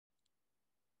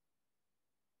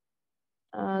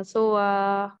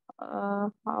So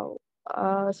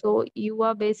you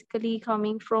are basically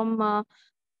coming from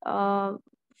uh,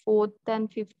 fourth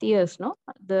and fifth years, no?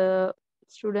 The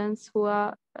students who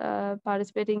are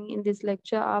participating in this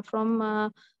lecture are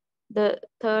from the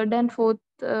third and fourth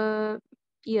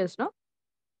years, no?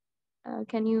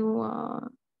 Can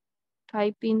you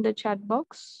type in the chat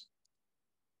box?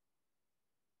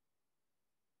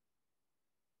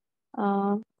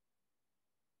 Uh,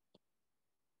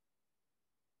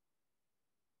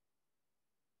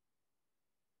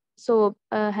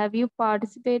 have you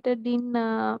participated in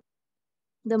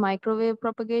the microwave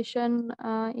propagation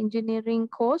engineering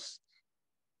course,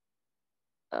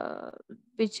 uh,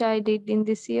 which I did in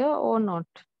this year, or not?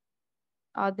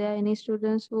 Are there any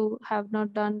students who have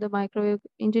not done the microwave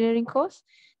engineering course?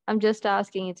 I'm just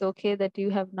asking. It's okay that you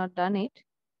have not done it.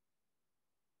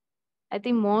 I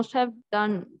think most have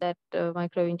done that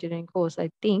microwave engineering course, I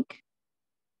think.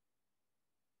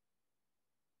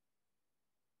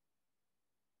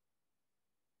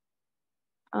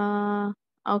 Uh,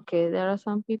 okay, there are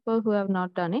some people who have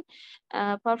not done it.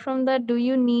 Apart from that, do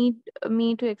you need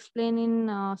me to explain in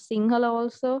Sinhala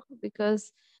also?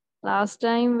 Because last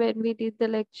time when we did the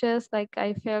lectures, like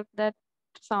I felt that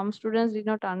some students did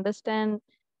not understand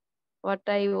what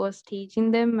I was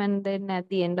teaching them, and then at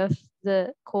the end of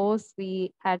the course,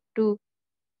 we had to,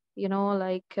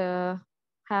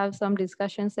 have some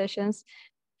discussion sessions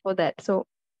for that. So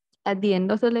at the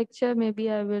end of the lecture, maybe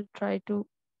I will try to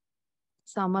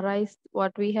summarize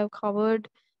what we have covered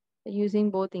using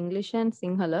both English and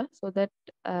Sinhala, so that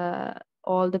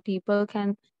all the people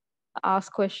can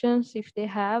ask questions if they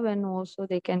have, and also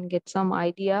they can get some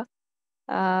idea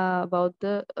about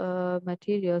the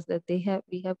materials that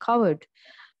we have covered.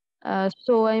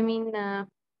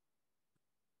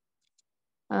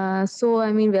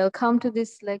 Welcome to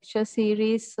this lecture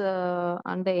series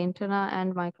under antenna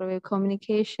and microwave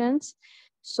communications.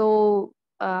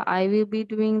 I will be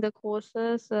doing the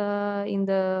courses in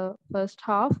the first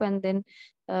half, and then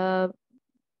uh,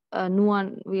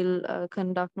 Nuwan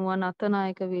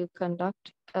Attanayaka will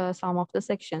conduct some of the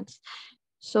sections.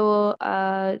 So,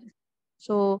 uh,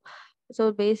 so,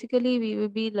 so basically, we will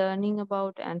be learning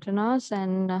about antennas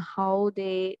and how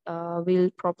they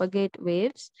will propagate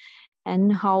waves,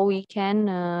 and how we can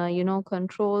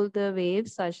control the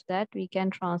waves such that we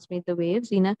can transmit the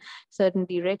waves in a certain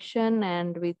direction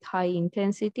and with high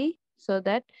intensity, so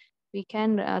that we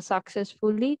can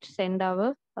successfully send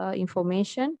our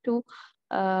information to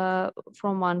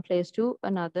from one place to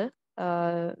another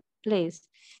place.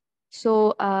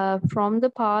 From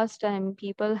the past time,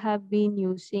 people have been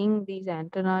using these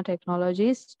antenna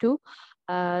technologies to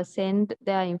send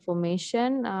their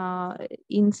information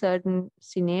in certain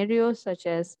scenarios, such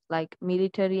as like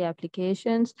military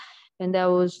applications, when there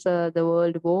was the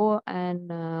World War,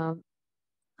 and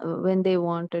when they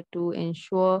wanted to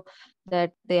ensure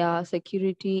that their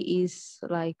security is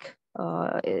like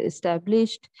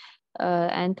established,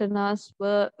 antennas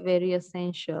were very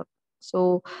essential.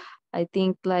 So I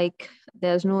think like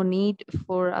there's no need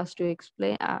for us to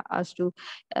explain, us to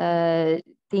uh,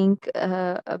 think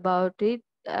about it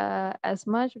as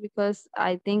much, because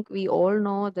I think we all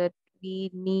know that we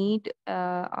need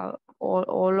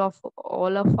all of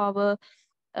our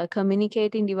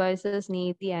communicating devices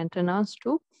need the antennas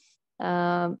to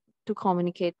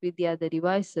communicate with the other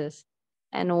devices.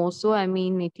 And also, I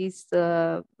mean, it is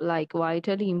like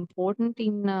vitally important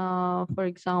in, for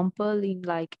example, in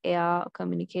like air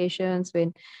communications,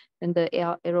 when the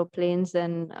aeroplanes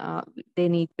and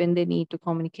when they need to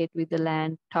communicate with the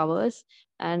land towers,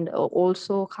 and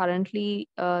also currently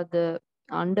the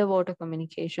underwater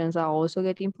communications are also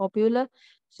getting popular.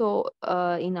 So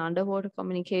in underwater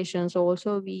communications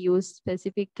also we use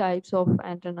specific types of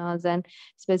antennas and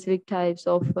specific types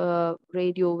of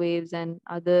radio waves and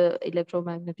other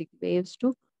electromagnetic waves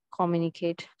to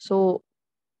communicate. So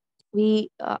we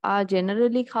are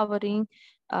generally covering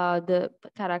the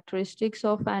characteristics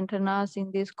of antennas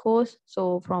in this course.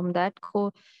 So from that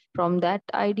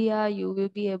idea, you will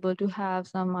be able to have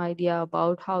some idea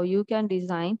about how you can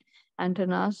design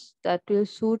antennas that will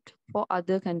suit for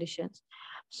other conditions.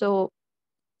 So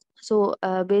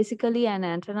basically, an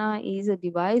antenna is a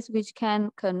device which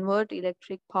can convert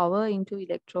electric power into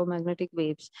electromagnetic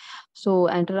waves. So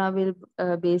antenna will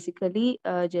basically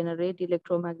generate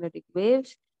electromagnetic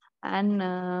waves, and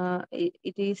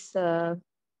it is uh,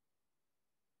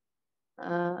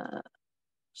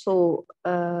 so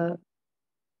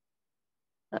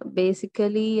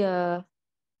basically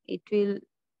it will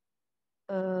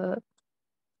uh,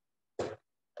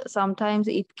 sometimes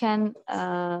it can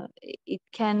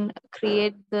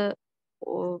create the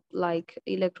like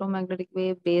electromagnetic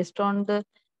wave based on the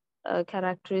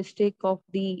characteristic of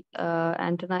the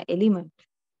antenna element,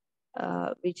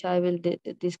 which I will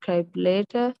describe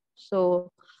later.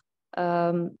 So,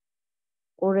 um,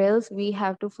 or else we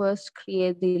have to first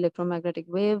create the electromagnetic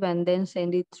wave and then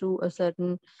send it through a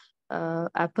certain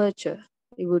aperture,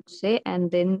 we would say,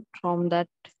 and then from that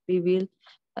we will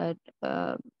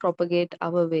uh, propagate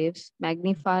our waves,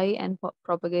 magnify and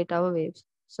propagate our waves.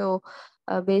 So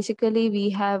basically we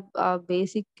have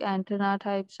basic antenna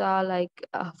types are like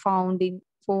found in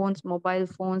phones, mobile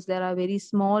phones. There are very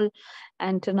small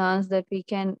antennas that we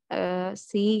can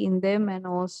see in them, and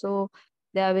also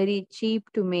they are very cheap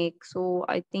to make. So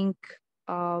I think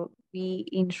we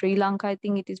in Sri Lanka, I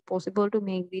think it is possible to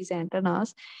make these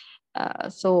antennas.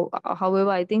 However,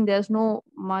 I think there's no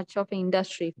much of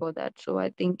industry for that. So I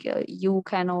think you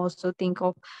can also think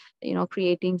of,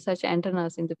 creating such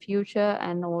antennas in the future,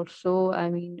 and also, I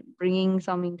mean, bringing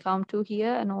some income to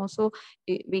here, and also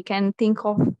we can think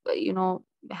of,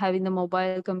 having the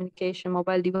mobile communication,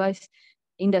 mobile device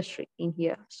industry in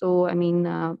here. So I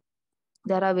mean.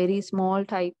 There are very small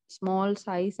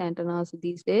size antennas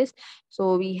these days.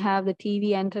 So we have the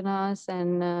TV antennas,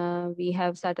 and we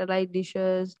have satellite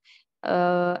dishes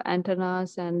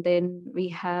antennas, and then we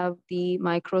have the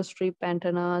microstrip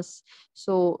antennas.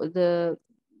 So there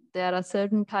are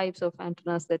certain types of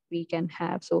antennas that we can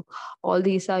have. So all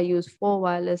these are used for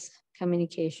wireless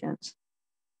communications.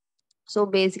 So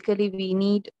basically, we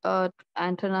need a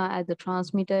antenna at the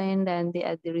transmitter end and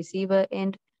at the receiver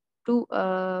end to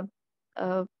uh,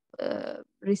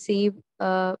 receive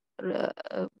a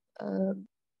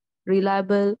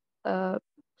reliable uh,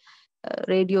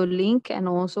 radio link, and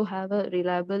also have a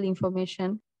reliable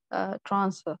information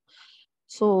transfer.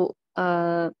 So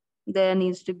there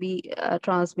needs to be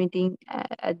transmitting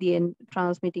at the end,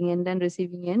 transmitting end and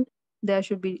receiving end. There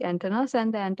should be antennas,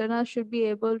 and the antennas should be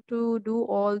able to do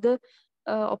all the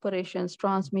operations,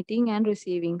 transmitting and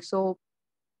receiving. So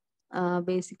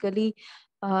basically,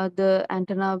 the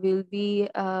antenna will be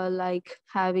like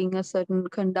having a certain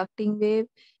conducting wave,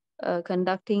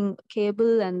 conducting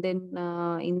cable, and then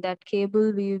in that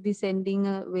cable we will be sending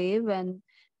a wave, and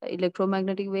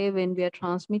electromagnetic wave when we are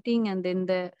transmitting, and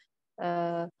then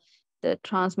uh, the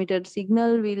transmitted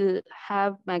signal will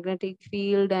have magnetic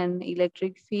field and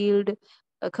electric field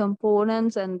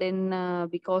components, and then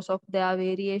because of their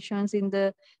variations in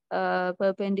the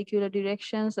perpendicular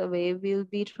directions, a wave will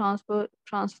be transferred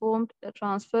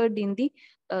in the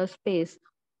space.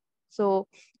 So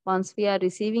once we are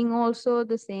receiving also,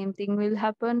 the same thing will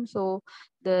happen. So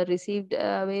the received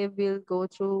wave will go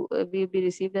through, will be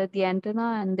received at the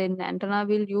antenna, and then antenna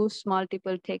will use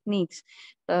multiple techniques,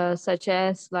 such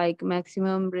as like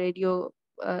maximal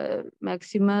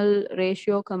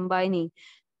ratio combining,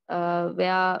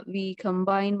 where we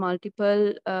combine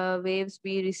multiple waves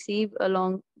we receive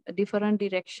along different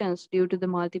directions due to the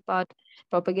multipart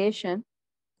propagation,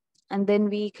 and then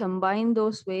we combine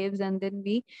those waves, and then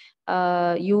we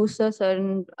use a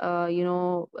certain a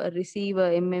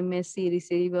receiver, MMSC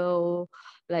receiver, or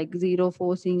like zero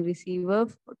forcing receiver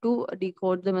to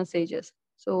decode the messages.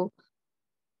 So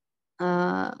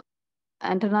uh,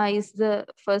 antenna is the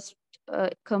first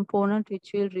component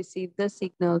which will receive the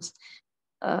signals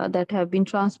that have been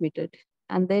transmitted.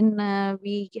 And then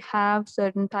we have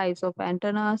certain types of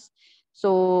antennas.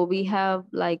 So we have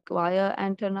like wire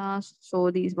antennas.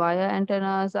 So these wire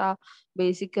antennas are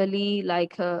basically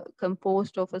like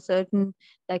composed of a certain,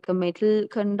 like a metal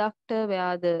conductor,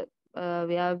 where the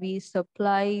where we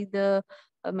supply the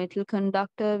metal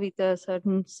conductor with a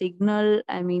certain signal.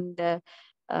 I mean,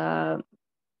 uh,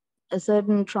 a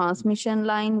certain transmission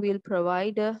line will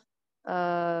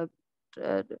uh,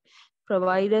 uh,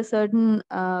 provide a certain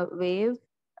wave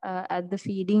at the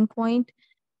feeding point,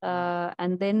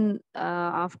 and then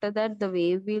after that the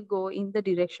wave will go in the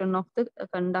direction of the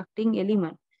conducting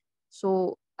element.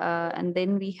 So and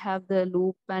then we have the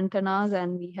loop antennas,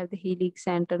 and we have the helix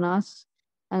antennas,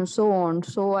 and so on.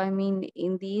 So I mean,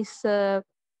 in these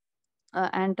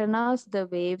antennas, the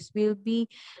waves will be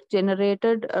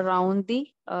generated around the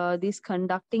this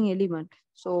conducting element.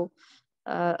 So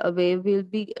a wave will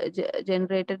be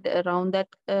generated around that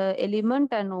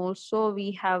element, and also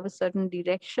we have a certain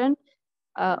direction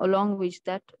along which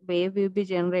that wave will be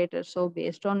generated. So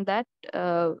based on that,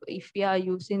 if we are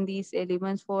using these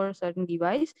elements for a certain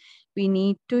device, we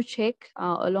need to check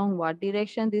along what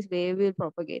direction this wave will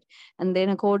propagate, and then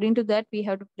according to that we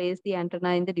have to place the antenna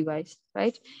in the device,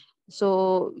 right?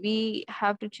 So we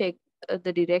have to check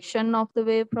the direction of the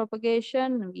wave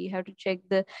propagation. We have to check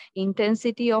the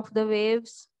intensity of the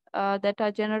waves, that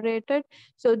are generated.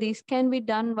 So this can be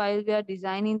done while we are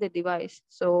designing the device.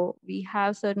 So we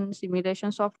have certain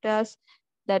simulation softwares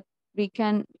that we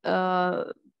can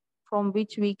from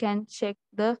which we can check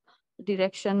the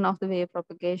direction of the wave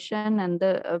propagation and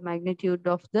the magnitude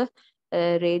of the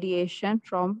radiation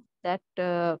from that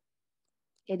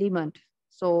element.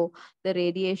 So the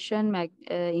radiation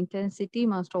intensity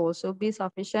must also be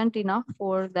sufficient enough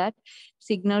for that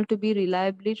signal to be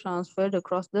reliably transferred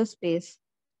across the space.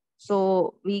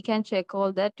 So we can check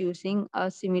all that using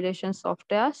simulation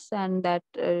softwares, and that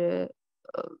uh,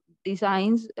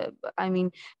 designs. I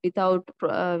mean, without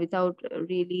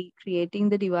really creating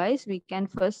the device, we can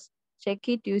first check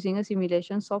it using a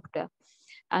simulation software.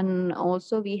 And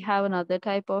also we have another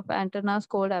type of antennas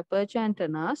called aperture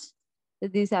antennas.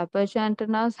 These aperture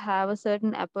antennas have a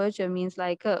certain aperture, means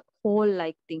like a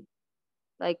hole-like thing,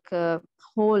 like a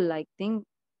hole-like thing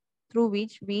through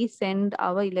which we send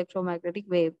our electromagnetic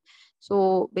wave.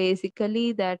 So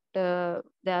basically that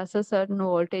there's a certain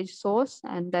voltage source,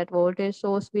 and that voltage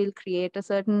source will create a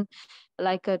certain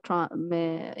like a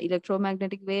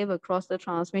electromagnetic wave across the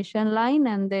transmission line,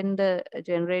 and then the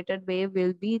generated wave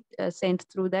will be sent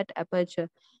through that aperture.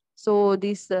 So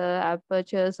these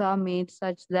apertures are made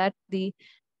such that the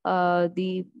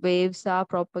waves are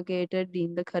propagated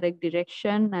in the correct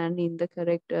direction and in the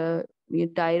correct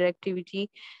directivity,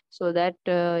 so that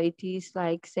it is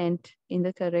like sent in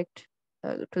the correct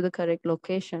to the correct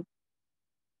location.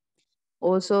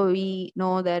 Also, we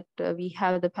know that we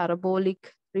have the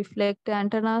parabolic reflect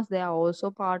antennas. They are also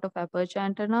part of aperture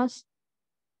antennas.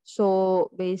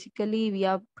 So basically, we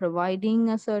are providing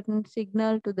a certain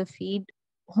signal to the feed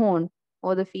horn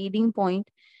or the feeding point,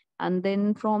 and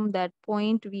then from that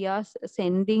point, we are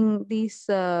sending these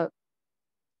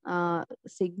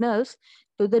signals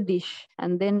to the dish,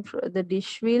 and then the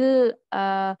dish will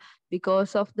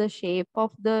because of the shape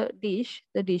of the dish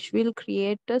will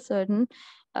create a certain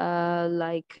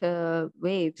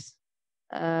waves,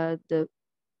 the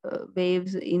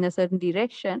waves in a certain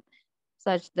direction,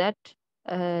 such that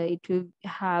it will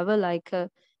have a like a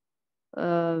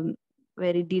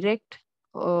very direct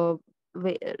uh,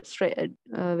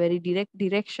 very direct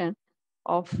direction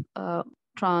of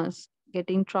trans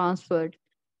getting transferred.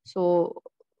 So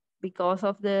because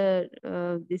of the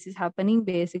this is happening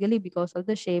basically because of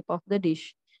the shape of the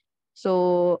dish.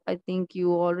 So I think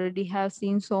you already have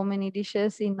seen so many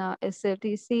dishes in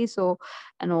SLTC. So,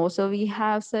 and also we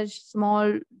have such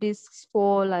small discs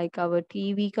for like our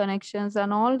TV connections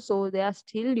and all. So they are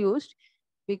still used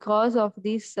because of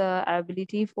this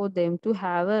ability for them to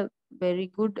have a very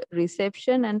good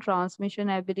reception and transmission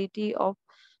ability of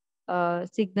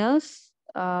signals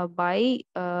by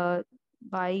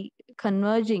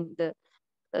converging the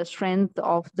strength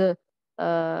of the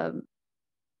uh,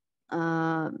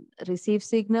 uh, receive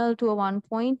signal to a one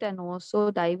point, and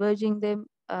also diverging them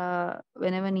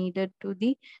whenever needed to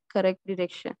the correct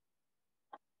direction.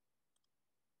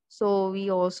 So we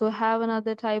also have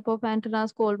another type of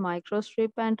antennas called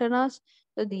microstrip antennas.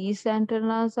 So these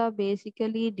antennas are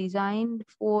basically designed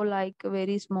for like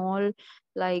very small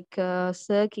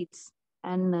circuits,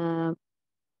 and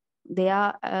they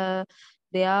are uh,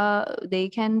 they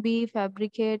can be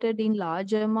fabricated in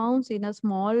large amounts in a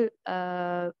small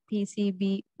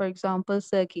PCB, for example,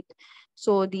 circuit.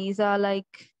 So these are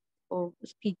like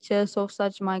pictures of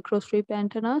such microstrip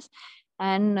antennas,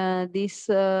 and these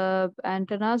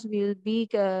antennas will be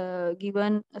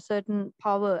given a certain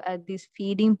power at this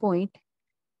feeding point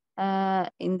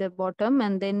in the bottom,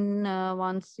 and then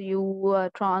once you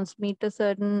transmit a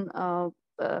certain uh,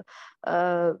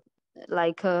 uh,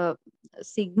 like a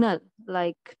signal,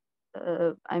 like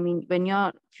I mean when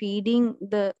you're feeding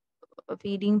the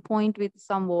feeding point with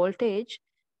some voltage,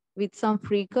 with some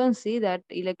frequency, that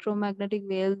electromagnetic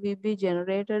wave will be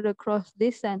generated across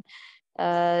this, and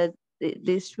uh,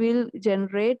 this will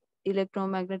generate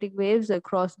electromagnetic waves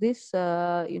across this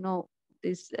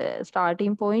this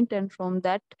starting point, and from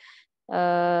that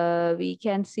we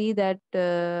can see that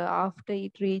after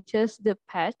it reaches the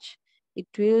patch, it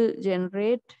will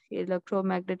generate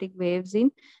electromagnetic waves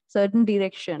in certain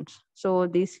directions. So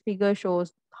this figure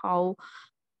shows how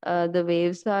the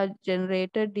waves are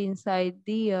generated inside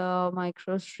the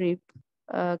microstrip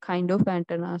kind of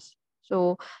antennas.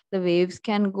 So the waves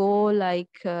can go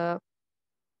uh,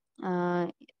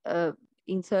 uh,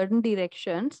 in certain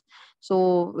directions.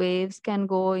 So waves can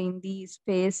go in the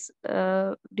space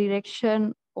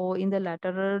direction or in the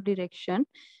lateral direction.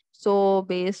 So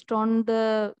based on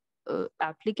the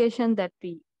application that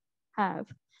we have,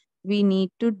 we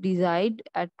need to decide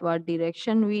at what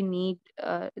direction we need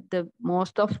the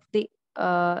most of the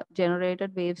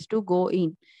generated waves to go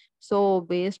in. So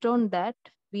based on that,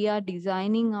 we are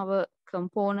designing our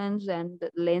components and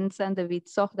the lengths and the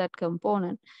widths of that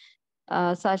component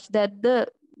such that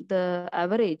the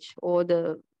average or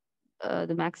the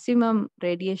maximum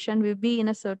radiation will be in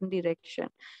a certain direction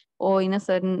or in a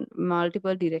certain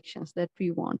multiple directions that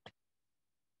we want.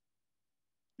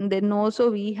 And then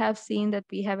also we have seen that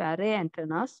we have array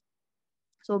antennas.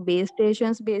 So base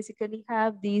stations basically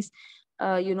have these,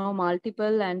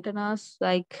 multiple antennas,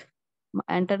 like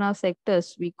antenna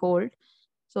sectors we called.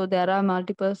 So there are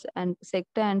multiple and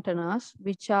sector antennas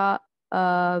which are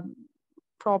uh,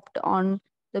 propped on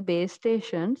the base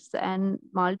stations, and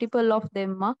multiple of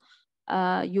them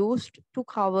are used to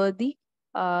cover the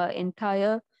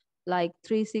entire like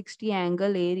 360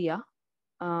 angle area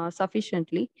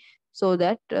sufficiently, so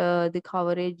that the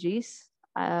coverage is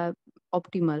uh,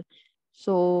 optimal.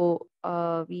 So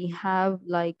we have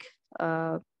like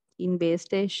in base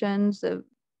stations,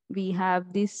 we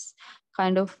have this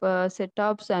kind of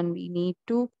setups, and we need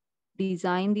to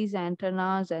design these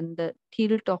antennas and the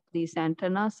tilt of these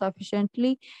antennas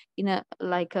sufficiently in a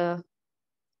like a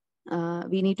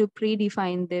we need to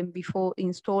predefine them before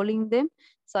installing them,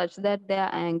 such that their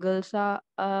angles are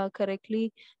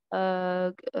correctly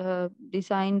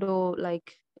designed or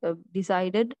like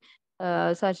decided,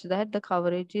 such that the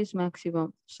coverage is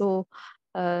maximum. So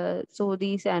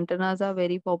these antennas are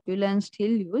very popular and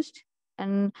still used.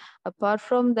 And apart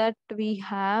from that, we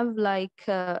have like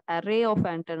array of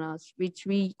antennas which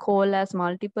we call as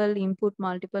multiple input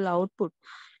multiple output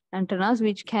antennas,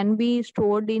 which can be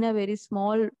stored in a very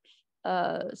small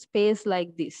space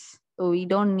like this. So we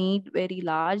don't need very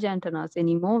large antennas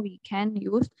anymore. We can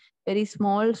use very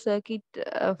small circuit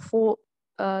for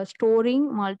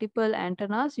storing multiple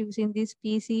antennas using these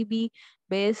PCB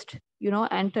based,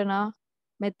 antenna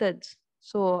methods.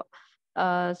 So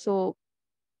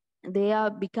they are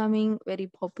becoming very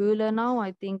popular now.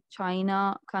 I think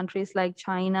countries like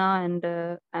China and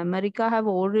America have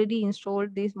already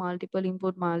installed these multiple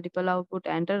input, multiple output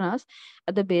antennas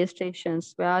at the base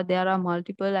stations, where there are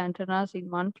multiple antennas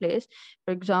in one place.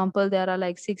 For example, there are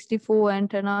like 64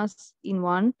 antennas in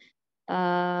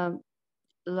uh,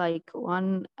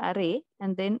 one array,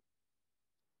 and then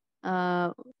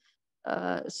uh,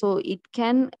 so it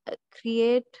can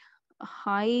create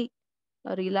high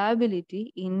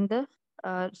reliability in the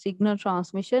signal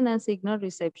transmission and signal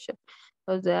reception.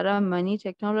 So there are many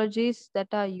technologies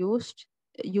that are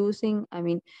using,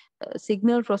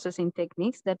 signal processing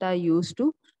techniques that are used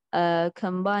to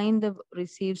combine the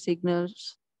received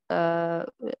signals uh,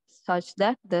 such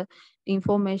that the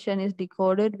information is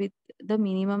decoded with the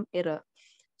minimum error.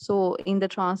 So in the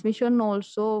transmission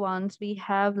also, once we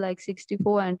have like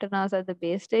 64 antennas at the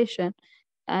base station,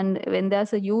 and when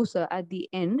there's a user at the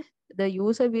end, the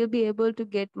user will be able to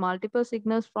get multiple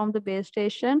signals from the base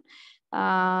station,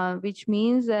 which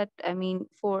means that,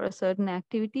 for a certain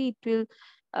activity, the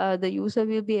user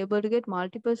will be able to get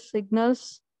multiple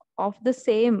signals of the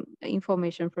same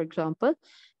information, for example.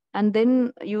 And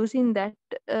then using that,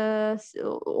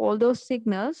 all those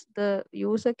signals, the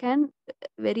user can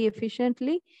very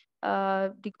efficiently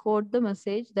decode the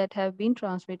message that have been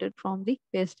transmitted from the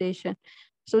base station.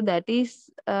 So that is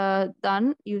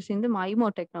done using the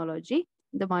MIMO technology.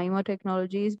 The MIMO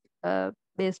technology is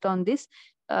based on this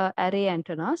array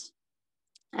antennas,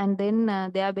 and then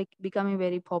they are becoming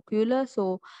very popular.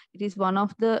 So it is one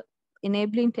of the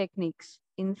enabling techniques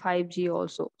in 5G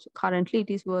also. So currently it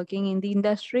is working in the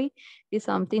industry. It is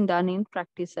something done in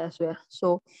practice as well.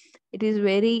 So it is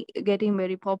very getting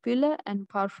very popular. And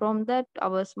apart from that,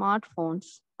 our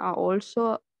smartphones are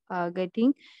also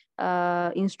getting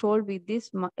installed with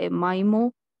this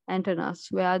MIMO antennas,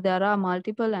 where there are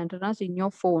multiple antennas in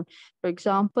your phone. For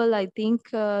example, I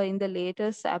think in the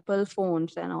latest Apple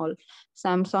phones and all,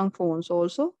 Samsung phones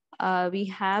also, we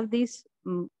have these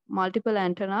multiple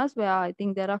antennas, where I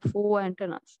think there are 4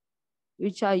 antennas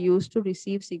which are used to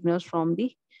receive signals from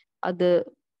the other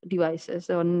devices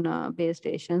on base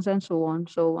stations and so on.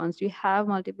 So once you have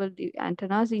multiple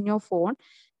antennas in your phone,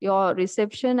 your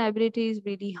reception ability is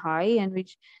really high, and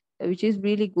which is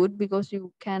really good, because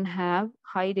you can have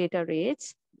high data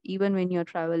rates even when you're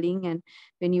traveling and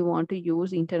when you want to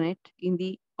use internet in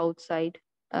the outside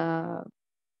uh,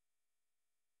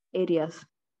 areas.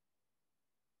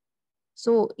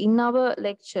 So in our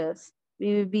lectures,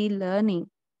 we will be learning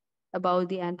about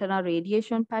the antenna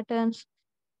radiation patterns.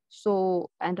 So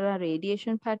antenna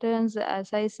radiation patterns,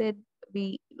 as I said,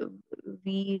 we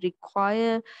we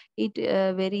require it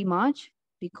very much,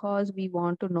 because we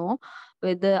want to know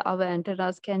whether our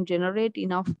antennas can generate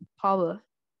enough power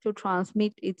to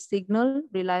transmit its signal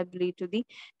reliably to the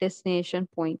destination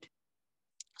point.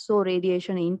 So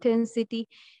radiation intensity.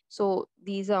 So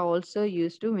these are also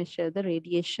used to measure the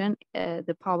radiation,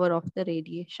 the power of the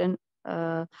radiation,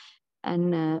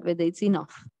 and whether it's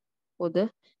enough for the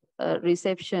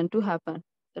reception to happen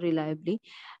reliably.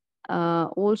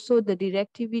 Also the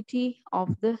directivity of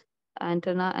the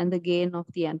antenna and the gain of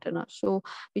the antenna. So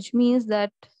which means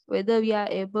that whether we are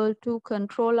able to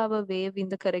control our wave in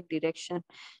the correct direction.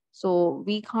 So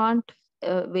we can't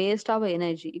waste our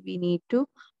energy. We need to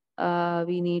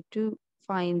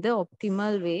find the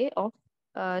optimal way of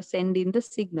sending the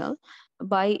signal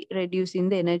by reducing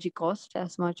the energy cost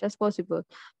as much as possible.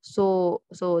 So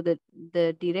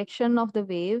the direction of the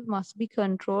wave must be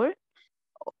controlled,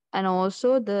 and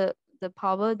also the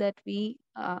power that we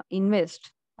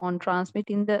invest on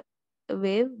transmitting the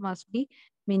wave must be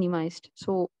minimized.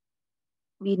 So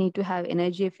we need to have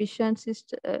energy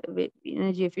efficiency,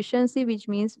 which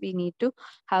means we need to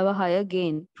have a higher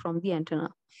gain from the antenna.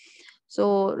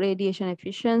 So radiation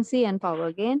efficiency and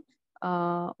power gain.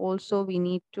 Also, we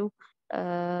need to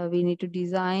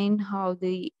design how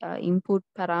the input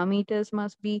parameters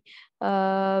must be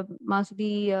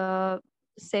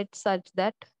set such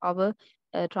that our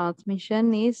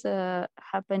transmission is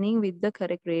happening with the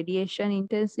correct radiation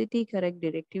intensity, correct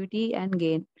directivity, and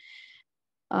gain.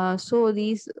 So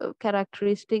these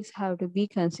characteristics have to be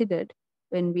considered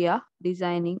when we are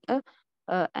designing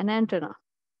an antenna.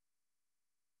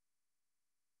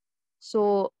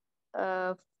 So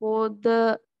for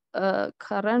the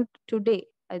current today,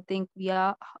 I think we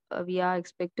are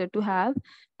expected to have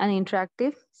an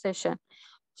interactive session.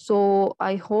 So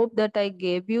I hope that I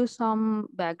gave you some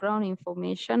background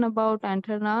information about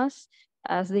antennas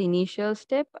as the initial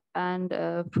step, and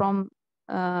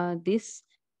this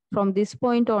from this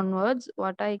point onwards,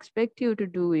 what I expect you to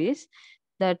do is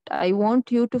that I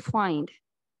want you to find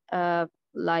uh,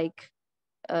 like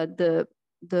the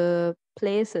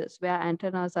places where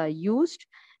antennas are used,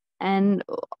 and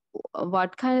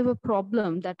what kind of a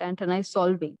problem that antenna is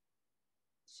solving.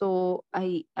 So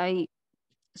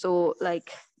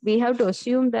like we have to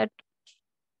assume that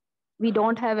we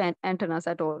don't have antennas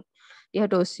at all. We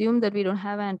have to assume that we don't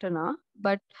have antenna,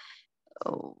 but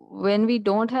when we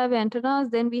don't have antennas,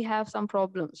 then we have some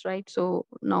problems, right? So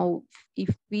now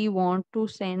if we want to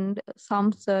send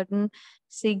some certain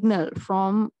signal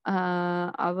from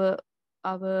our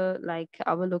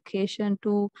location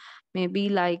to maybe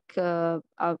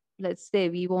let's say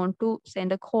we want to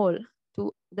send a call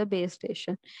to the base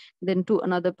station, then to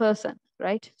another person,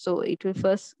 right? So it will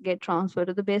first get transferred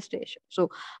to the base station. So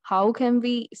how can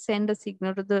we send a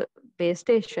signal to the base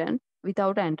station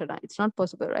without antenna? It's not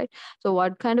possible, right? So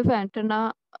what kind of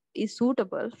antenna is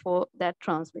suitable for that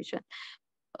transmission?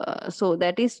 So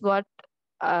that is what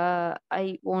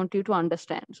I want you to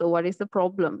understand. So what is the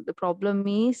problem? The problem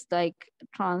is like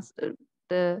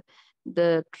the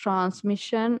the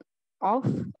transmission of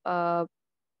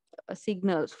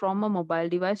signals from a mobile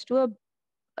device to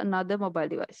another mobile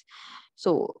device.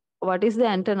 So what is the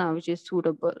antenna which is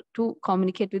suitable to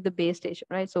communicate with the base station,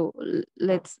 right? So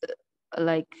like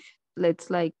let's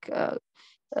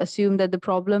assume that the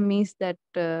problem is that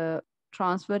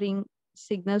transferring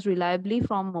signals reliably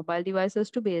from mobile devices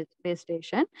to base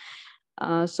station.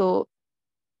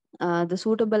 The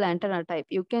suitable antenna type,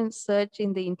 you can search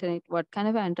in the internet what kind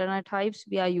of antenna types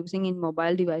we are using in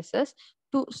mobile devices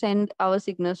to send our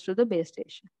signals to the base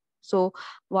station. So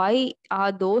why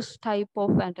are those type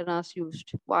of antennas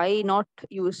used? Why not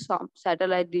use some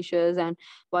satellite dishes, and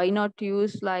why not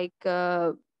use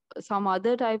some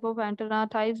other type of antenna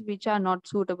types which are not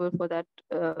suitable for that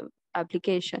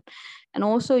application? And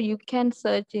also you can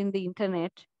search in the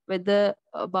internet whether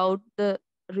about the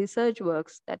research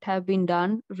works that have been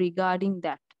done regarding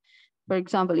that. For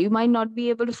example, you might not be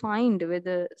able to find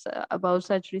whether about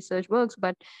such research works,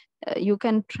 but you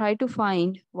can try to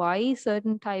find why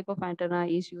certain type of antenna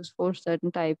is used for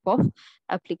certain type of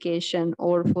application,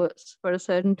 or for a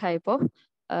certain type of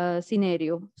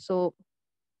scenario. So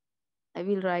I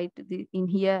will write in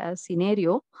here as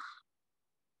scenario.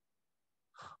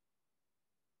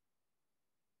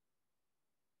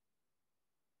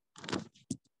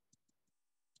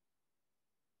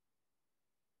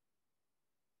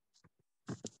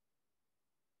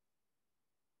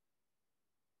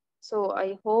 So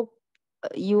I hope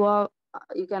you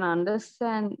can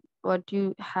understand what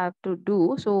you have to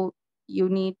do. So you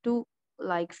need to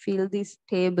like fill this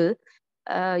table.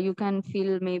 You can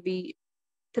fill maybe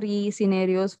 3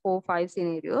 scenarios, 4, 5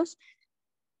 scenarios,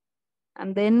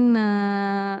 and then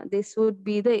this would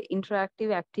be the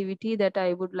interactive activity that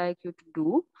I would like you to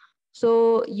do.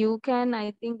 So you can,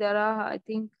 I think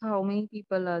how many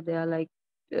people are there? Like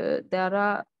there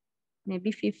are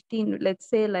maybe 15, let's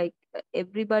say, like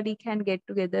everybody can get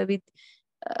together with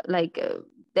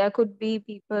there could be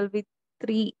people with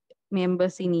 3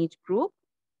 members in each group,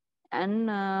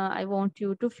 and I want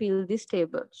you to fill this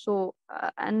table. So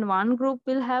and one group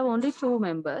will have only 2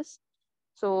 members.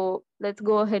 So let's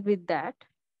go ahead with that.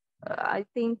 I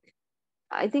think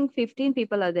 15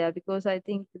 people are there, because I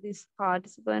think this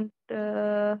participant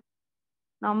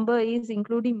number is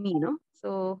including me, no?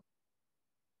 So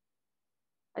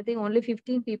I think only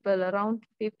 15 people, around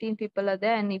 15 people are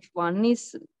there. And if one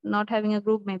is not having a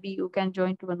group, maybe you can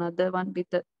join to another one with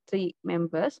the 3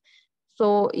 members.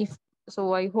 So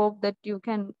I hope that you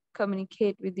can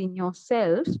communicate within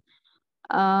yourselves.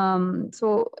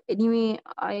 So anyway,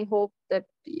 I hope that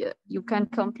you can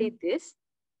complete this.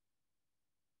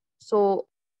 So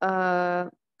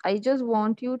I just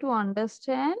want you to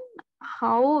understand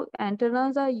how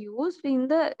antennas are used in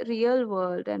the real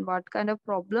world and what kind of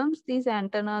problems these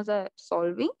antennas are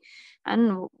solving,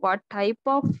 and what type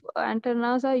of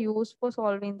antennas are used for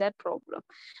solving that problem.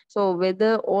 So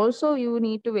whether also you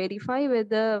need to verify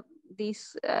whether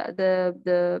these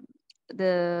the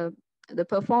the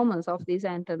performance of these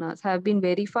antennas have been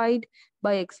verified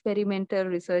by experimental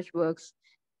research works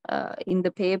in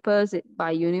the papers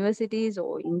by universities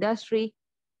or industry,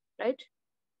 right?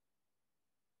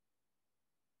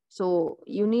 So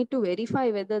you need to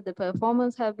verify whether the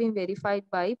performance have been verified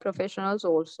by professionals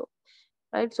also,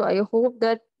 right? So I hope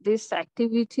that this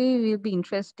activity will be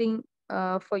interesting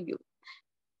for you.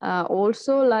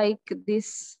 Also, like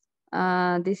this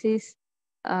is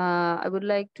I would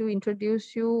like to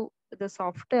introduce you the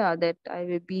software that I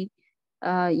will be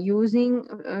using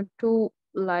to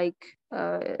like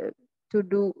to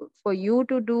do for you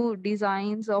to do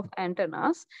designs of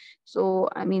antennas. So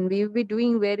I mean, we'll be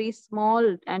doing very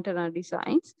small antenna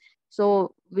designs.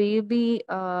 So we'll be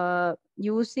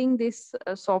using this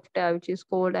software which is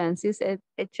called ANSYS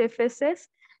HFSS.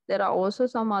 There are also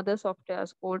some other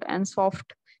softwares called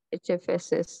ANSOFT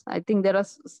HFSS. I think there are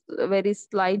very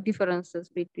slight differences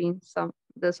between some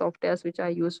the softwares which are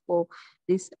used for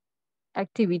this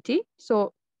activity.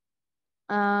 So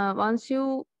once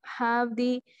you have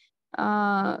the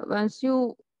once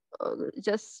you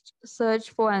just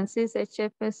search for ANSYS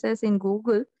HFSS in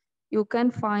Google, you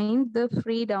can find the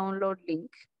free download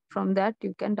link. From that,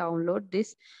 you can download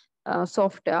this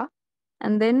software,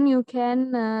 and then you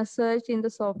can search in the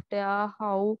software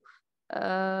how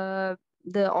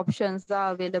the options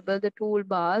are available, the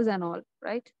toolbars and all,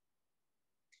 right?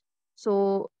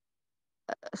 So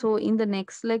in the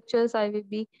next lectures, I will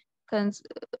be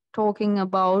talking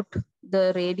about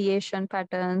the radiation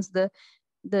patterns, the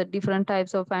different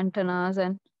types of antennas,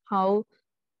 and how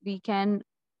we can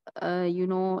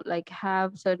like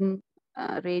have certain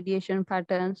radiation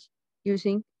patterns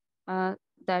using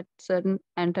that certain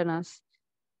antennas.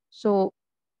 So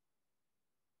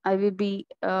I will be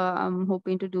I'm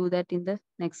hoping to do that in the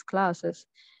next classes.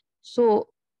 So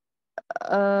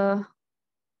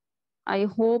I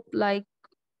hope, like,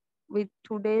 with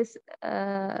today's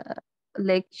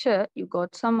lecture, you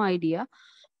got some idea.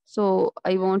 So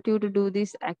I want you to do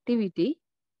this activity.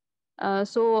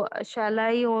 So shall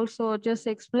I also just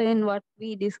explain what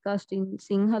we discussed in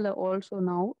Sinhala also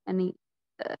now? And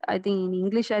I think in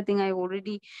English, I think I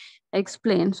already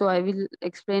explained. So I will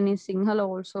explain in Sinhala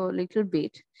also a little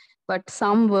bit. But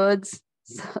some words,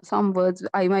 some words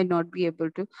I might not be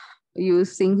able to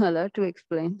use Sinhala to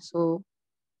explain. So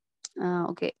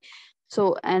okay.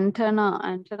 So antenna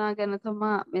ගැන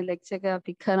තමා මේ lecture එක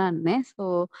අපි කරන්නේ.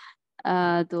 So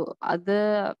අද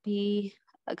අපි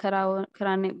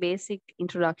කරන්නේ basic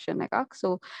introduction එකක්.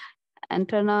 So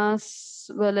antennas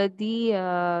වලදී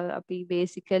අපි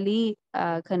basically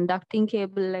conducting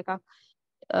cable එකක්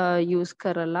use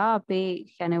කරලා අපේ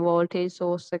කියන්නේ voltage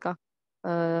source එකක්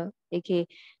ඒකේ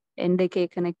end එකේ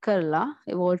connect කරලා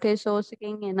ඒ voltage source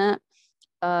එකෙන් එන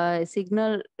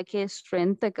signal එකේ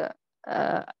strength එක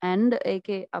and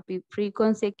ඒකේ අපි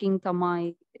frequency එකකින්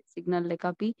තමයි signal එක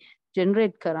අපි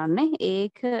generate කරන්නේ.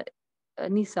 ඒක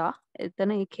නිසා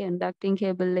එතන ඒ conducting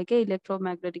cable එකේ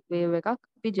electromagnetic wave එකක්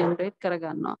අපි generate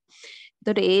කරගන්නවා.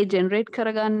 එතකොට ඒ generate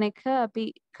කරගන්න එක අපි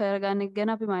කරගන්න එක ගැන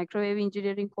අපි microwave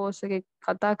engineering course එකේ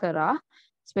කතා කරා,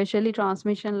 especially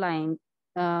transmission line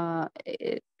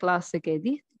class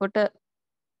එකේදී. එතකොට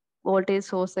voltage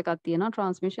source එකක් තියෙනවා,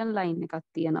 transmission line එකක්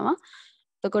තියෙනවා.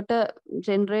 එතකොට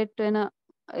generate වෙන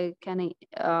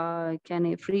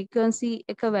කියන්නේ frequency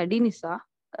එක වැඩි නිසා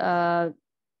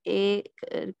ඒ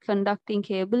conducting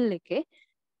cable එකේ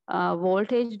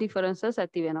voltage differences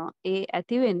ඇති වෙනවා. ඒ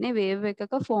ඇති වෙන්නේ wave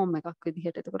එකක form එකක්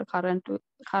විදිහට. එතකොට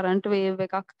current wave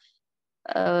එකක්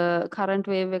current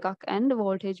wave එකක් and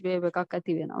voltage wave එකක්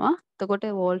ඇති වෙනවා. එතකොට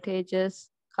voltages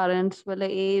currents වල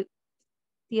ඒ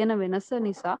තියෙන වෙනස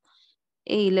නිසා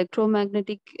ඒ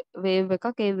electromagnetic wave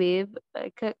එකක් ඒ wave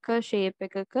එකක shape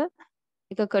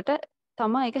එකකට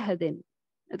තමයි ඒක හැදෙන්නේ.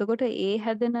 එතකොට ඒ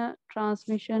හැදෙන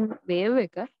transmission wave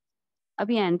එක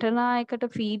අපි ඇන්ටනා එකට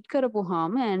feed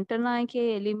කරපුවාම ඇන්ටනා එකේ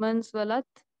elements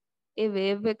වලත් ඒ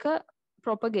wave එක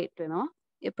propagate වෙනවා.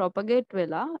 ඒ propagate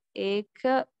වෙලා ඒක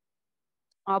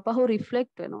ආපහු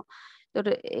රිෆ්ලෙක්ට් වෙනවා. එතකොට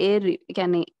ඒ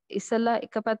කියන්නේ ඉස්සලා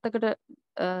එක පැත්තකට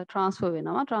ට්‍රාන්ස්ෆර්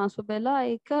වෙනවා. ට්‍රාන්ස්ෆර් වෙලා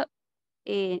ඒක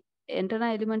ඒ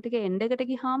එන්ටර්නා එලිමන්ට් එකේ එන්ඩ් එකට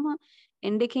ගියාම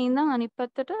එන්ඩ් එකේ ඉඳන් අනිත්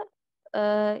පැත්තට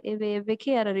ඒ වේව්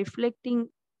එකේ අර රිෆ්ලෙක්ටිං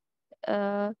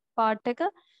පාර්ට් එක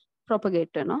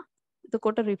ප්‍රොපගේට් වෙනවා.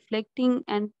 එතකොට රිෆ්ලෙක්ටිං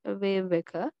වේව්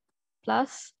එක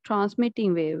ප්ලස්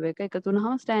ට්‍රාන්ස්මිටිං වේව් එක එකතු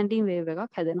වුනහම ස්ටෑන්ඩින් වේව්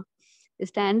එකක් හැදෙනවා. ඒ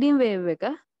ස්ටෑන්ඩින් වේව් එක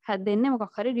හැදෙන්නේ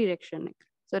මොකක් හරි ඩිරෙක්ෂන් එක.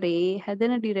 ඒතකොට ඒ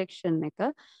හැදෙන ඩිරෙක්ෂන් එක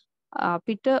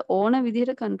අපිට ඕන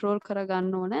විදිහට කන්ට්‍රෝල්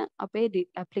කරගන්න ඕන අපේ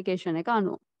ඇප්ලිකේෂන් එක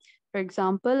අනුව. for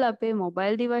example අපේ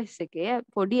මොබයිල් ඩිවයිස් එකේ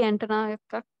පොඩි ඇන්ටනා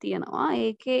එකක් තියෙනවා.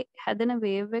 ඒකේ හැදෙන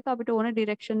වේව් එක අපිට ඕන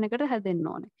ඩිරෙක්ෂන් එකට හැදෙන්න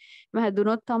ඕනේ. එහෙම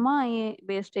හැදුනොත් තමයි මේ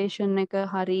බේස් ස්ටේෂන් එක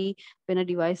හරි වෙන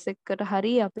ඩිවයිස් එකකට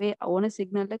හරි අපේ ඕන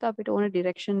සිග්නල් එක අපිට ඕන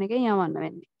ඩිරෙක්ෂන් එකෙන් යවන්න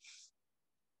වෙන්නේ.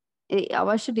 ඒ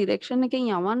අවශ්‍ය ඩිරෙක්ෂන්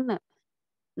එකෙන් යවන්න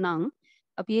නම්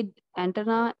අපි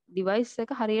ඇන්ටනා ඩිවයිස්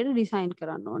එක හරියට ඩිසයින්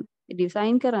කරන්න ඕනේ. ඒ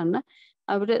ඩිසයින් කරන්න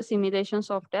අපිට සිමියුලේෂන්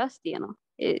සොෆ්ට්වෙයාර්ස් තියෙනවා.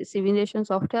 ඒ සිමියුලේෂන්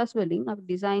සොෆ්ට්වෙයාර්ස් වලින් අපි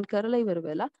ඩිසයින් කරලා ඉවර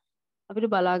වෙලා අපිට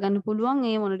බලා ගන්න පුළුවන්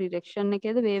මේ මොන ඩිරෙක්ෂන්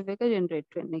එකේද වේව් එක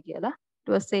ජෙනරේට් වෙන්නේ කියලා.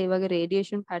 ඊට පස්සේ ඒ වගේ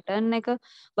රේඩියේෂන් පැටර්න් එක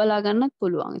බලා ගන්නත්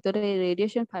පුළුවන්. ඒතකොට මේ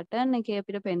රේඩියේෂන් පැටර්න් එකේ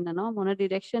අපිට පෙන්නනවා මොන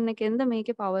ඩිරෙක්ෂන් එකෙන්ද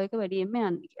මේකේ පවර් එක වැඩියෙන්ම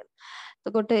යන්නේ කියලා.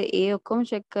 එතකොට ඒ ඔක්කොම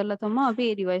චෙක් කරලා තමයි අපි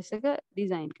මේ ඩිවයිස් එක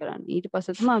ඩිසයින් කරන්නේ. ඊට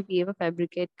පස්සේ තමයි අපි ඒව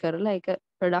ෆැබ්‍රිකේට් කරලා ඒක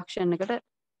ප්‍රොඩක්ෂන් එකට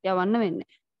යවන්න වෙන්නේ.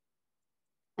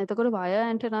 එතකොට වයර්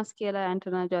ඇන්ටනාස් කියලා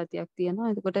ඇන්ටනා జాතියක් තියෙනවා.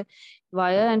 එතකොට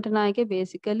වයර් ඇන්ටනා එකේ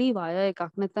බේසිකලි වයර් එකක්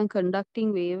නැත්නම්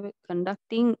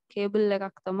කන්ඩක්ටිං කේබල්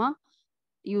එකක් තමයි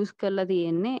යූස් කරලා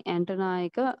තියෙන්නේ ඇන්ටනා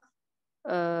එක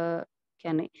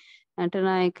කියන්නේ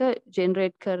ඇන්ටනා එක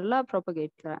ජෙනරේට් කරලා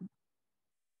ප්‍රොපගේට් කරන්න.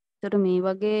 එතකොට මේ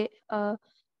වගේ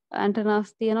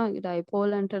ඇන්ටනාස් තියෙනවා.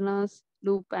 ඩයිපෝල් ඇන්ටනාස්,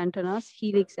 ලූප් ඇන්ටනාස්,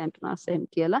 හීලික්ස් ඇන්ටනාස් එහෙම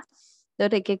කියලා.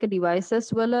 එතකොට එක එක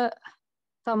ඩිවයිසස් වල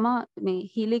තමා මේ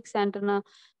හීලික්ස් ඇන්ටනා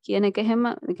කියන එක එහෙම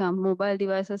නිකන් මොබයිල්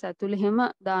ඩිවයිසස් ඇතුලේ එහෙම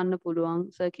දාන්න පුළුවන්.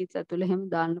 සර්කිට්ස් ඇතුලේ එහෙම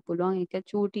දාන්න පුළුවන්. ඒක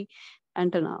චූටි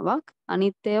ඇන්ටනාවක්.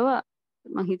 අනිත් ඒවා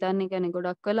මම හිතන්නේ කියන්නේ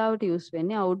ගොඩක් වෙලාවට යූස්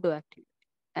වෙන්නේ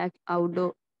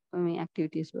අවුට්ඩෝර් මේ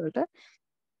ඇක්ටිවිටීස් වලට.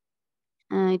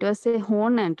 ඊට පස්සේ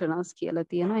හෝන් ඇන්ටනාස් කියලා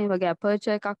තියෙනවා. ඒ වගේ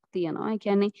අපර්චර් එකක් තියෙනවා. ඒ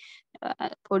කියන්නේ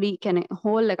පොඩි කියන්නේ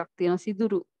හෝල් එකක් තියෙනවා.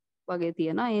 සිදුරු වගේ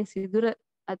තියෙනවා. ඒ සිදුර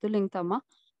ඇතුලෙන් තමයි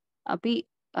අපි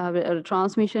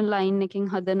ට්‍රාන්ස්මිෂන් ලයින් එකකින්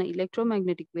හදන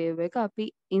ඉලෙක්ට්‍රෝමැග්නටික් වේව් එක අපි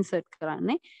ඉන්සර්ට්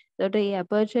කරන්නේ. එතකොට මේ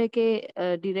අපර්චර්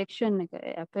එකේ ඩිරෙක්ෂන් එක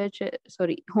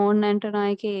හෝන් ඇන්ටනා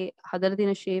එකේ හදලා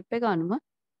තියෙන ෂේප් එක අනුව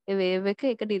ඒ වේව් එක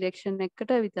ඩිරෙක්ෂන්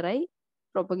එකකට විතරයි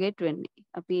ප්‍රොපගේට් වෙන්නේ.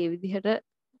 අපි මේ විදිහට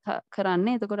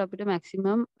කරන්නේ. එතකොට අපිට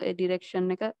මැක්සිමම් ඩිරෙක්ෂන්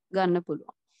එක ගන්න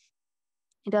පුළුවන්.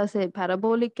 ඊට පස්සේ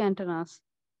පැරබෝලික් ඇන්ටනාස්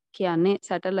කියන්නේ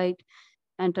සැටලයිට්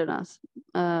ඇන්ටනාස්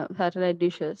සැටලයිට්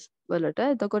ඩිෂස් වලට.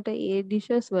 එතකොට ඒ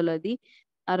ඩිෂස් වලදී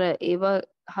අර ඒවා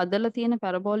හදලා තියෙන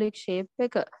පැරබෝලික් ෂේප්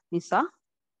එක නිසා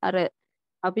අර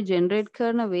අපි ජෙනරේට්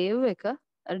කරන වේව් එක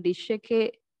අර ඩිෂ් එකේ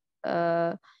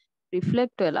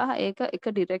රිෆ්ලෙක්ට් වෙලා ඒක එක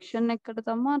ඩිරෙක්ෂන් එකකට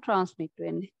තමයි ට්‍රාන්ස්මිට්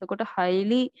වෙන්නේ. එතකොට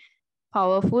highly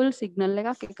powerful සිග්නල්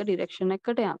එකක් එක ඩිරෙක්ෂන්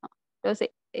එකකට යනවා. ඊට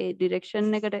පස්සේ ඒ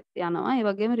ඩිරෙක්ෂන් එකට යනවා. ඒ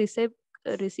වගේම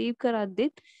රිසීව්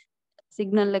කරද්දිත්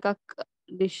සිග්නල් එකක්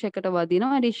ඩිෂ් එකට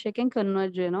වදිනවා. ඩිෂ් එකෙන්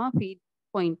කන්වර්ජ් වෙනවා ෆීඩ්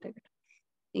පොයින්ට් එකට.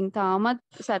 ඉතින් තාමත්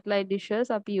සැටලයිට්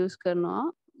ඩිෂස් අපි යූස් කරනවා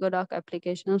ගොඩක්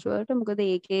ඇප්ලිකේෂන්ස් වලට. මොකද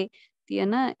ඒකේ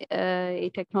තියෙන ඒ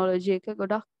ටෙක්නොලොජි එක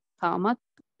තාමත්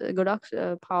ගොඩක්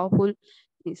පවර්ෆුල්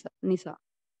නිසා.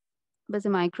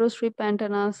 ඊපස්සේ මයික්‍රෝස්ට්‍රිප්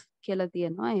ඇන්ටනාස් කියලා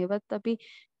තියෙනවා. ඒවත් අපි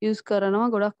යූස් කරනවා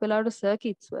ගොඩක් වෙලාවට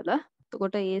සර්කිට්ස් වල.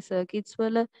 එතකොට ඒ සර්කිට්ස්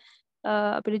වල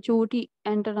අපිට චූටි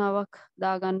ඇන්ටනාවක්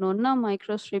දාගන්න ඕන නම්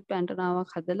මයික්‍රෝස්ට්‍රිප්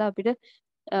ඇන්ටනාවක් හදලා අපිට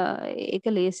ඒක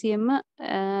ලේසියෙන්ම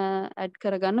ඇඩ්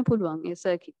කරගන්න පුළුවන් ඒ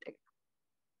සර්කිට් එක.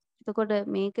 එතකොට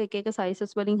මේක එක එක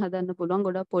සයිසස් වලින් හදන්න පුළුවන්.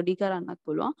 ගොඩක් පොඩි කරන්නත්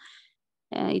පුළුවන්.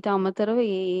 ඊට අමතරව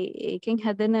ඒකෙන්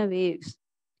හැදෙන වේව්ස්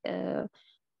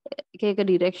එක එක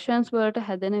ඩිරෙක්ෂන්ස් වලට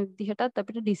හැදෙන විදිහටත්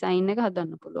අපිට ඩිසයින් එක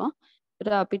හදන්න පුළුවන්.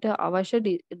 ඒකට අපිට අවශ්‍ය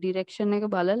ඩිරෙක්ෂන් එක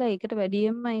බලලා ඒකට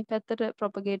වැඩියෙන්ම මේ පැත්තට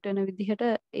ප්‍රොපගේට් වෙන විදිහට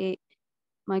ඒ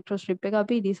මයික්‍රෝස්ට්‍රිප් එක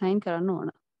අපි ඩිසයින් කරන්න ඕන.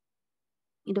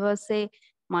 ඊට පස්සේ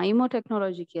මයිමෝ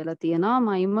ටෙක්නොලොජි කියලා තියෙනවා.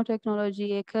 මයිමෝ ටෙක්නොලොජි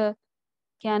එක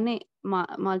කියන්නේ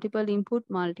මල්ටිපල් ඉන්පුට්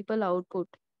මල්ටිපල්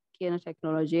අවුට්පුට් කියන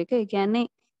ටෙක්නොලොජි එක. ඒ කියන්නේ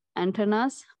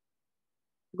ඇන්ටනාස්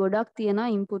ගොඩක් තියෙනවා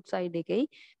ඉන්පුට් සයිඩ් එකේ,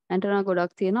 ඇන්ටනා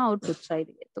ගොඩක් තියෙනවා අවුට්පුට්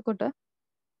සයිඩ් එකේ. එතකොට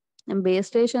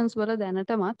බේස් ස්ටේෂන්ස් වල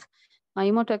දැනටමත්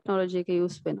MIMO ටෙක්නොලොජි එක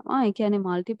යූස් වෙනවා. ඒ කියන්නේ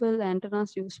මල්ටිපල්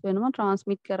ඇන්ටනාස් යූස් වෙනවා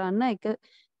ට්‍රාන්ස්මිට් කරන්න එක,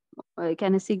 ඒ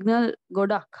කියන්නේ සිග්නල්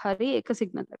ගොඩක් හරි එක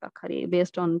සිග්නල් එකක් හරි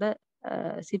based on the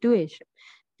situation.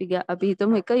 අපි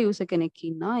හිතමු එක යූසර් කෙනෙක්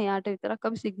ඉන්නවා. එයාට විතරක්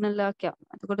අපි සිග්නල් එකක්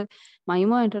යවනවා. එතකොට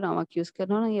MIMO ඇන්ටනාවක් යූස්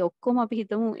කරනවා නම් ඒ ඔක්කොම අපි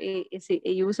හිතමු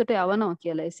ඒ යූසර්ට යවනවා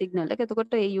කියලා ඒ සිග්නල් එක.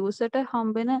 එතකොට ඒ යූසර්ට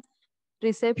හම්බෙන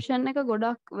රිසෙප්ෂන් එක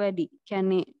ගොඩක් වැඩි.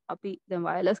 කියන්නේ අපි දැන්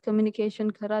වයර්ලස් කමියුනිකේෂන්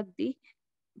කරද්දී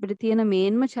අපිට තියෙන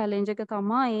මේන්ම චැලෙන්ජ් එක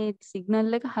තමයි ඒ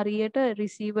සිග්නල් එක හරියට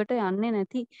රිසීවර්ට යන්නේ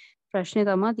නැති ප්‍රශ්නේ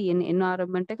තමයි තියෙන්නේ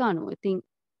එන්වයරන්මන්ට් එක අනුව. ඉතින්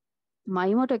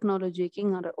MIMO ටෙක්නොලොජි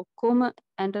එකකින් අර ඔක්කොම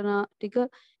ඇන්ටනා ටික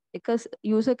එක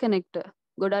යූසර් කෙනෙක්ට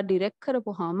ගොඩක් ඩිරෙක්ට්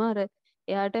කරපුවාම අර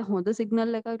එයාට හොඳ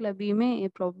සිග්නල් එකක් ලැබීමේ ඒ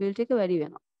ප්‍රොබබිලිටි එක වැඩි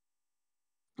වෙනවා.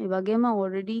 ඒ වගේම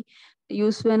ඔල්රෙඩි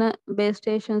යූස් වෙන බේස්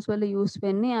ස්ටේෂන්ස් වල යූස්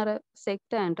වෙන්නේ අර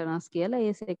සෙක්ටර් ඇන්ටනාස් කියලා.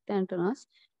 ඒ සෙක්ටර් ඇන්ටනාස්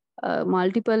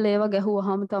මල්ටිපල් ඒවා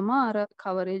ගැහුවාම තමයි අර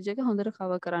කවරේජ් එක හොඳට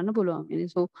කවර් කරන්න පුළුවන්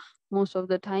වෙන්නේ. So most of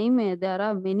the time there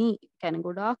are many කියන්නේ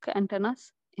ගොඩාක්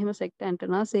ඇන්ටනාස් එහෙම සෙක්ටර්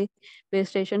ඇන්ටනාස් ඒ බේස්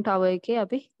ස්ටේෂන් ටවර් එකේ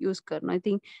අපි යූස් කරනවා.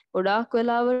 ඉතින් ගොඩාක්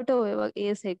වෙලාවට ඔය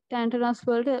ඒ සෙක්ටර් ඇන්ටනාස්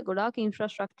වලට ගොඩාක්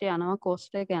ඉන්ෆ්‍රාස්ට්‍රක්චර් යනවා,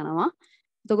 කොස්ට් එක යනවා.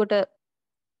 එතකොට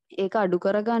ඒක අඩු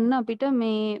කරගන්න අපිට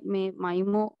මේ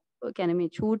MIMO කියන්නේ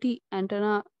මේ චූටි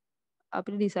ඇන්ටනා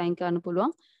අපිට ඩිසයින් කරන්න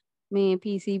පුළුවන්. මේ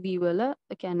PCB වල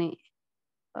කියන්නේ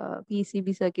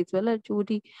PCB සර්කිට්ස් වල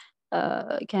චූටි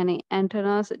කියන්නේ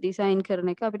ඇන්ටනාස් ඩිසයින්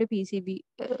කරන එක අපිට PCB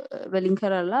වලින්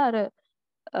කරලා අර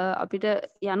අපිට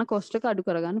යන කොස්ට් එක අඩු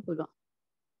කරගන්න පුළුවන්.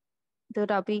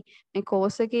 එතකොට අපි මේ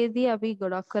කෝස් එකේදී අපි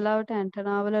ගොඩක් වෙලාවට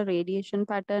ඇන්ටනා වල රේඩියේෂන්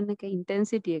පැටර්න් එක,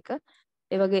 ඉන්ටෙන්සිටි එක,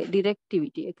 ඒ වගේ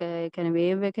ඩිරෙක්ටිවිටි එක, ඒ කියන්නේ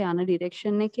වේව් එක යන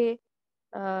ඩිරෙක්ෂන් එකේ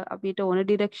අපිට ඕන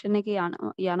ඩිරෙක්ෂන් එකේ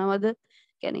යනවද,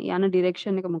 කියන්නේ යන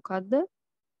ඩිරෙක්ෂන් එක මොකද්ද?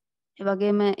 ඒ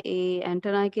වගේම ඒ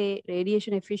ඇන්ටනා එකේ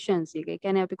රේඩියේෂන් එෆිෂියන්සි එක, ඒ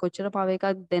කියන්නේ අපි කොච්චර පවර්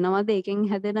එකක් දෙනවද, ඒකෙන්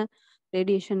හැදෙන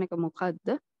රේඩියේෂන් එක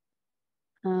මොකද්ද?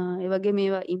 ඒ වගේ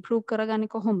මේවා ඉම්ප්‍රූව්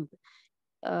කරගන්නේ කොහොමද?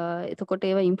 එතකොට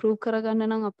ඒවා ඉම්ප්‍රූව් කරගන්න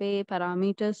නම් අපේ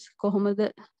පැරාමීටර්ස් කොහොමද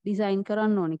ඩිසයින්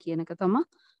කරන්න ඕනේ කියන එක තමයි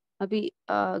අපි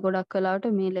ගොඩක් වෙලාවට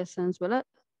මේ ලෙසන්ස් වල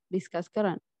ඩිස්කස්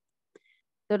කරන්නේ.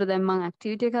 එතකොට දැන් මම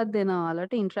ඇක්ටිවිටි එකක් දෙනවා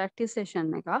ඔයාලට ඉන්ටරැක්ටිව්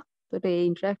සෙෂන් එකක්. එතකොට මේ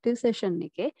ඉන්ටරැක්ටිව් සෙෂන්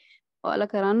එකේ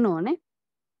ඔයාලා කරන්න ඕනේ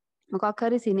මොකක්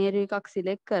හරි සිනේරියෝ එකක්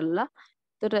සිලෙක්ට් කරලා,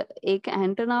 එතකොට ඒක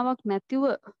ඇන්ටනාවක්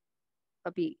නැතිව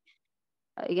අපි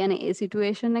ඒ කියන්නේ ඒ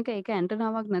සිටුේෂන් එක ඒක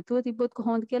ඇන්ටනාවක් නැතුව තිබ්බොත්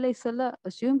කොහොමද කියලා ඉස්සෙල්ලා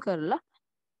assume කරලා,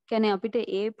 කියන්නේ අපිට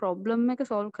ඒ ප්‍රොබ්ලම් එක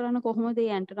සෝල්ව් කරන්න කොහොමද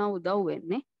මේ ඇන්ටනාව උදව්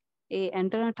වෙන්නේ, ඒ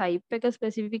ඇන්ටනා ටයිප් එක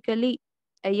ස්පෙસિෆිකලි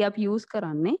ඇයි අපි යූස්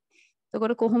කරන්නේ,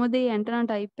 එතකොට කොහොමද මේ ඇන්ටනා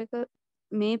ටයිප් එක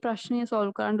මේ ප්‍රශ්නය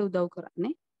සෝල්ව් කරන්න උදව්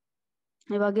කරන්නේ,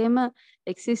 ඒ වගේම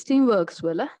එක්සිස්ටිං වර්ක්ස්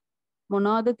වල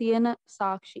මොනවද තියෙන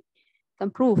සාක්ෂි,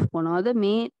 නැත්නම් ප්‍රූෆ් මොනවද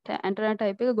මේ ඇන්ටනා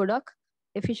ටයිප් එක ගොඩක්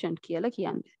එෆිෂන්ට් කියලා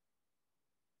කියන්නේ.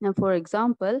 Now for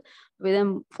example අපි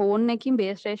දැන් ෆෝන් එකකින්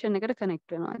බේස් ස්ටේෂන් එකට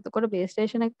කනෙක්ට් වෙනවා. එතකොට බේස්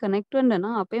ස්ටේෂන් එක කනෙක්ට් වෙන්න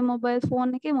නම් අපේ මොබයිල්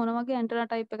ෆෝන් එකේ මොන වගේ ඇන්ටනා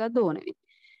ටයිප් එකක්ද ඕන වෙන්නේ.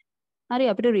 හරි,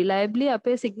 අපිට රිලයබ්ලි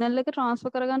අපේ සිග්නල් එක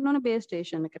ට්‍රාන්ස්ෆර් කරගන්න ඕනේ බේස්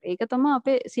ස්ටේෂන් එකට. ඒක තමයි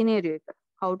අපේ සිනේරියෝ එක.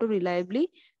 How to reliably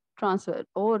transfer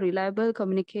or reliable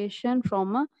communication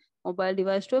from a mobile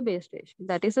device to a base station.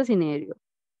 That is the scenario.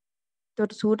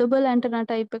 එතකොට suitable antenna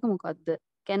type එක මොකක්ද?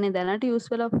 කියන්නේ දැනට use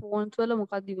වෙලා phones වල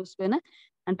මොකක්ද use වෙන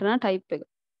antenna type එක.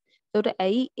 එතකොට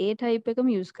ඇයි ඒ ටයිප් එකම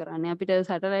යූස් කරන්නේ? අපිට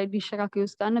සැටලයිට් ඩිෂ් එකක්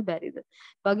යූස් කරන්න බැරිද?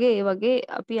 ඒ වගේ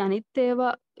අපි අනිත්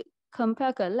ඒවා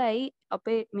කම්පෙයාර් කරලා ඇයි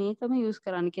අපේ මේකම යූස්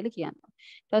කරන්න කියලා කියනවා.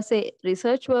 ඊට පස්සේ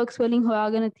රිසර්ච් වර්ක්ස් වලින්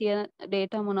හොයාගෙන තියෙන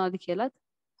ඩේටා මොනවද කියලාත්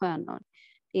හොයන්න ඕනේ.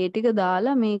 ඒ ටික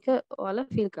දාලා මේක ඔයාලා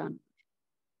ෆිල් කරන්න.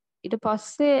 ඊට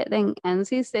පස්සේ දැන්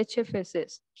ANSYS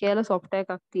HFSS කියලා software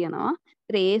එකක් තියෙනවා.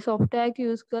 ඒ software එක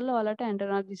use කරලා ඔයාලට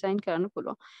antenna design කරන්න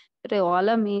පුළුවන්.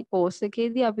 ඔයාලා මේ කෝස්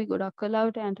එකේදී අපි ගොඩක්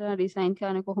වෙලාවට ඇන්ටනා ඩිසයින්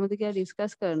කරන්නේ කොහොමද කියලා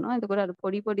ඩිස්කස් කරනවා. එතකොට අර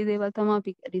පොඩි දේවල් තමයි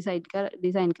අපි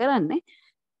ඩිසයින් කරන්නේ.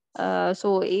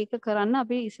 සෝ ඒක කරන්න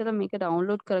අපි ඉස්සෙල්ලා මේක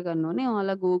ඩවුන්ලෝඩ් කරගන්න ඕනේ.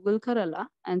 ඔයාලා Google කරලා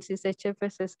ANSYS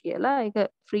HFSS කියලා ඒක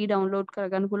ෆ්‍රී ඩවුන්ලෝඩ්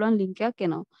කරගන්න පුළුවන් ලින්ක් එකක්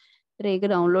එනවා. ඒක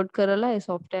ඩවුන්ලෝඩ් කරලා ඒ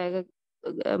software එක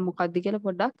මොකක්ද කියලා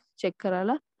පොඩ්ඩක් චෙක්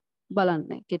කරලා බලන්න.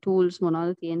 ඒකේ tools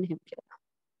මොනවද තියෙන්නේ එහෙම කියලා.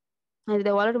 හරිද?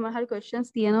 ඔයාලට මොන හරි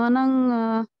questions තියෙනවා නම්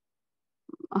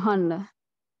අහන්න.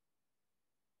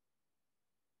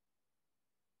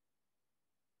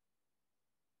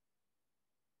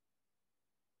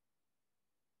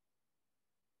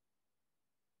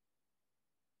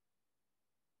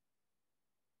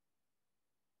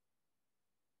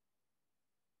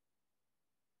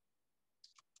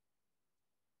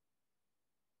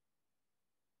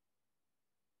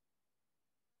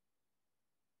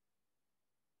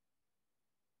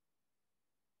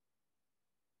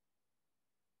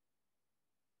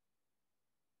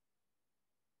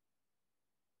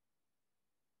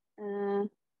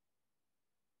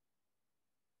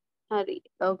 හරි.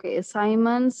 Okay.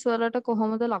 assignments වලට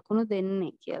කොහොමද ලකුණු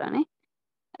දෙන්නේ කියලානේ.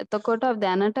 එතකොට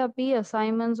දැනට අපි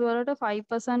assignments වලට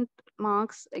 5%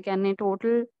 marks ඒ කියන්නේ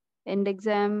total end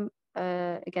exam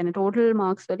ඒ කියන්නේ total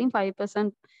marks වලින්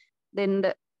 5% දෙන්න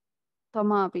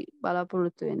තමයි අපි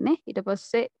බලාපොරොත්තු වෙන්නේ. ඊට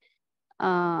පස්සේ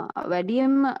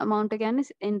වැඩියම් amount එක කියන්නේ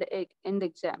end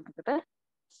exam එකට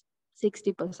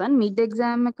 60%. mid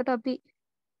exam එකට අපි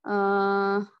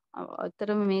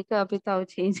අතරම මේක අපි තව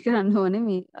change කරන්න ඕනේ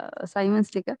මේ assignments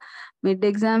ටික. mid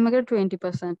exam එකට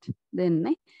 20%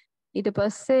 දෙන්නේ. ඊට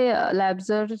පස්සේ labs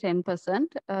වලට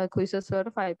 10%, quizzes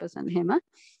වලට 5% එහෙම.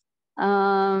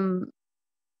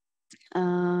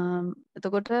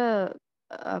 එතකොට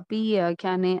අපි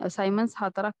කියන්නේ assignments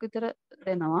 4ක් විතර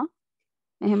දෙනවා.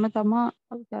 එහෙම තමයි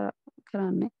අපි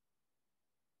කරන්නේ.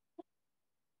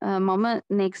 මම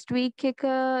next week එක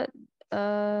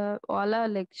ඔයාලා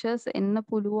lectures එන්න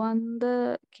පුළුවන්ද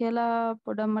කියලා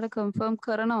පොඩ්ඩක් මට confirm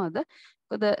කරනවද?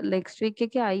 මොකද next week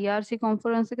එකේ IRC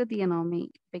conference එක තියෙනවා මේ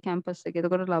අපේ campus එකේ.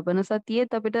 එතකොට ලබන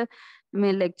සතියේත් අපිට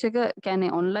මේ lecture එක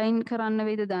කියන්නේ online කරන්න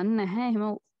වෙයිද දන්නේ නැහැ. එහෙම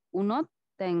වුණොත්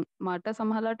දැන් මට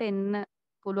සමහරවිට එන්න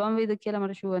පුළුවන් වෙයිද කියලා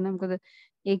මට sure නැහැ. මොකද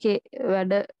ඒකේ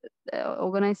වැඩ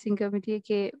organizing committee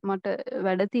එකේ මට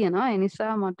වැඩ තියෙනවා. ඒ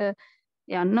නිසා මට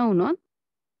යන්න වුණොත්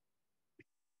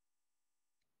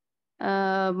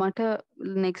මට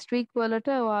next week වලට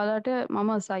ඔයාලට මම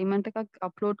assignment එකක්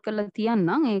upload කරලා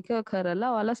තියන්නම්. ඒක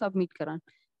කරලා ඔයාලා submit කරන්න.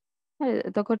 හරි.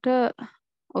 එතකොට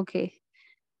okay.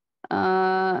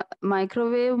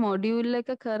 microwave module එක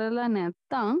කරලා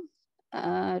නැත්තම්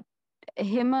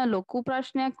එහෙම ලොකු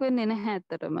ප්‍රශ්නයක් වෙන්නේ නැහැ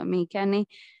ඇත්තටම. මේ කියන්නේ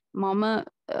මම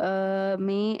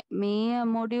මේ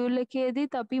module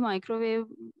එකේදීත් අපි microwave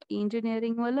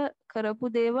engineering වල කරපු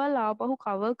දේවල් ආපහු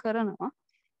cover කරනවා.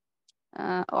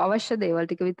 අවශ්‍ය දේවල්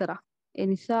ටික විතරක්. ඒ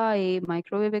නිසා ඒ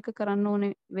මයික්‍රෝවේව් එක කරන්න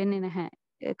ඕනේ වෙන්නේ නැහැ.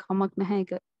 කමක් නැහැ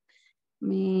ඒක.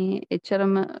 මේ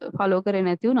එච්චරම ෆලෝ කරේ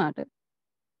නැති වුණාට.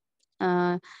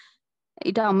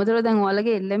 ඊට අමතරව දැන්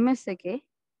ඔයාලගේ LMS එකේ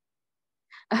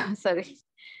sorry.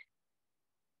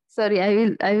 I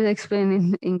will explain in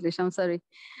English. I'm sorry.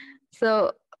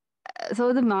 So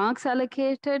the marks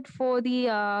allocated for the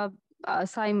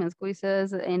assignments,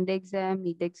 quizzes, end exam,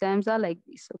 mid exams are like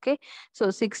this. Okay, so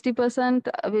 60%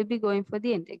 will be going for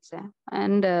the end exam,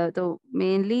 and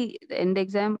mainly the end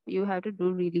exam you have to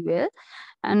do really well,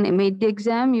 and mid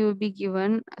exam you will be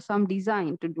given some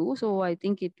design to do. So I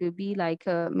think it will be like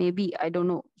maybe I don't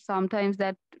know. Sometimes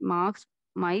that marks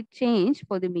might change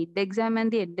for the mid exam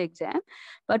and the end exam,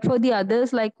 but for the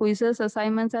others like quizzes,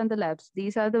 assignments, and the labs,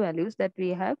 these are the values that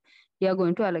we are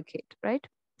going to allocate, right?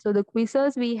 So the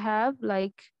quizzes we have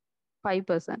like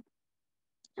 5%,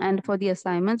 and for the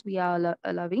assignments we are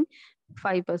allowing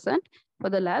 5%, for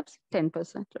the labs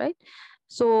 10%, right?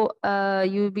 So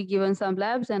you will be given some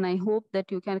labs, and I hope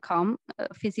that you can come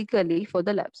physically for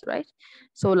the labs, right?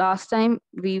 So last time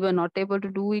we were not able to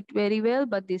do it very well,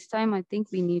 but this time I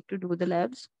think we need to do the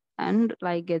labs and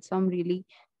like get some really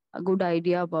a good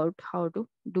idea about how to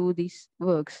do these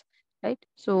works, right?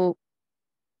 So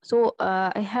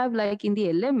I have like in the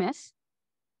LMS,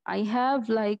 I have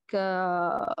like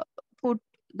put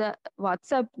the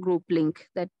WhatsApp group link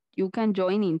that you can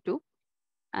join into,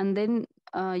 and then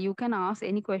you can ask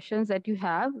any questions that you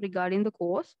have regarding the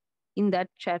course in that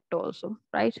chat also,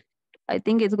 right? I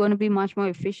think it's going to be much more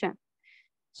efficient.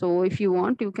 So if you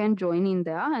want, you can join in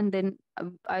there, and then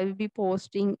I will be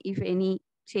posting if any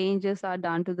changes are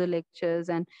done to the lectures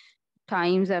and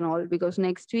times and all, because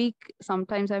next week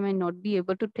sometimes I may not be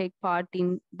able to take part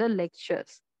in the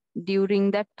lectures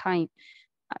during that time.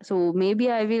 So maybe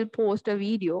I will post a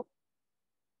video,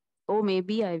 or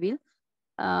maybe I will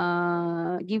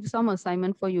give some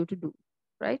assignment for you to do,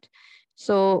 right?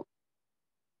 So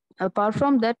apart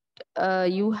from that,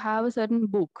 you have a certain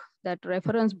book, that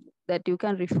reference book that you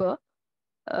can refer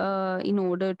in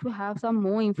order to have some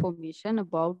more information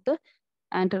about the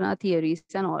antenna theories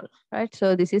and all, right?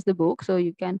 So this is the book, so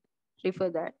you can refer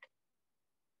that,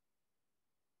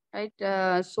 right?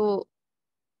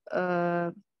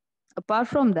 Apart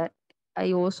from that,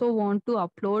 I also want to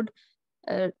upload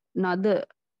another,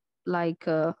 like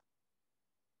I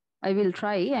will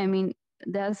try. I mean,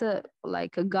 there's a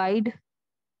like a guide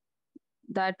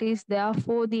that is there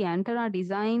for the antenna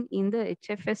design in the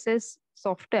HFSS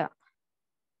software,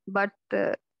 but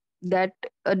that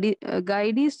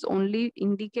guide is only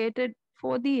indicated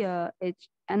for the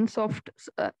soft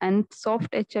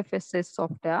HFSS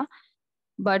software.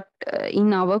 But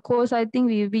in our course, I think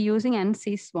we will be using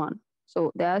NSYS one.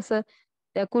 So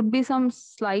there could be some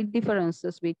slight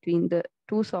differences between the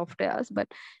two softwares, but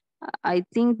I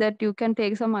think that you can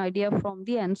take some idea from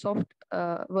the NSoft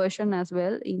version as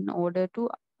well in order to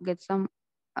get some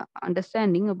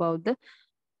understanding about the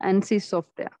ANSYS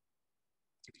software.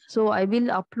 So I will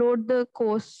upload the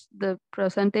course, the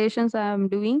presentations I am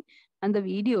doing, and the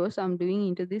videos I'm doing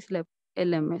into this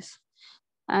LMS.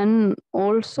 And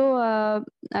also,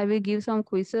 I will give some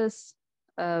quizzes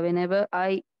whenever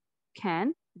I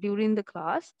can during the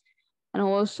class. And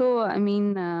also,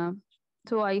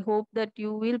 so I hope that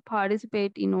you will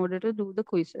participate in order to do the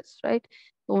quizzes, right?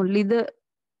 Only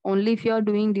if you are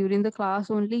doing during the class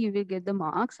only you will get the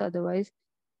marks. Otherwise,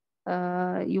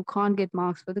 you can't get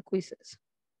marks for the quizzes.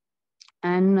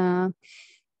 And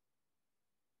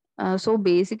so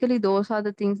basically, those are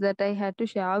the things that I had to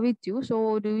share with you.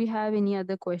 So, do you have any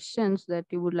other questions that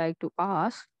you would like to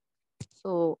ask?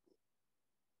 So,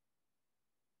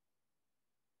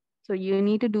 so you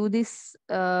need to do this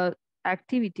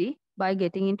activity by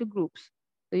getting into groups.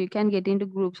 So you can get into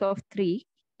groups of 3,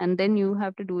 and then you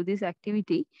have to do this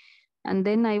activity. And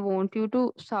then I want you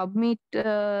to submit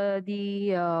the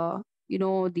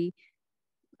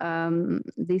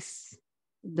this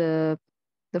the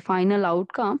final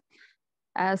outcome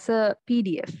as a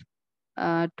PDF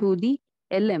to the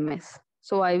LMS.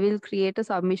 So I will create a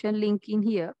submission link in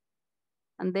here,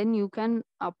 and then you can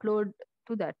upload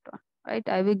to that one. Right?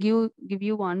 I will give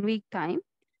you 1 week time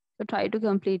to try to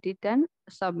complete it and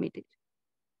submit it.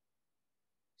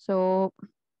 So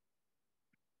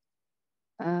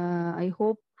I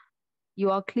hope you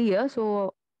are clear.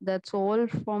 So that's all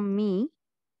from me.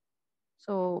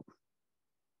 So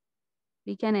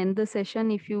we can end the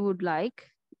session if you would like,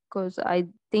 because I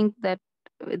think that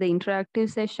the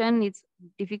interactive session, it's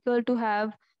difficult to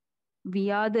have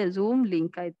via the Zoom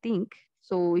link, I think.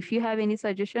 So if you have any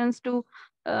suggestions to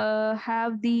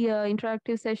have the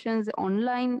interactive sessions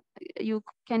online, you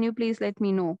please let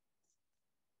me know,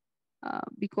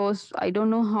 because I don't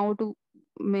know how to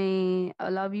may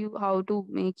allow you how to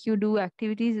make you do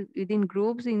activities within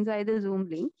groups inside the Zoom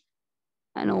link.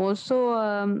 And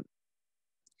also,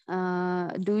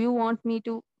 do you want me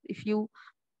to, if you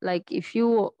if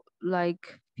you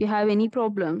have any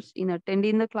problems in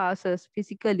attending the classes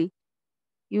physically,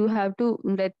 you have to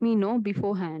let me know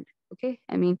beforehand. Okay,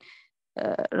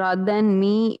 rather than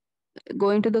me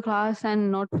going to the class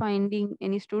and not finding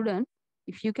any student,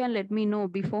 if you can let me know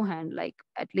beforehand, like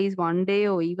at least 1 day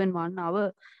or even 1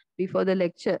 hour before the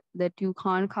lecture, that you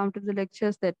can't come to the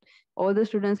lectures, that all the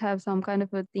students have some kind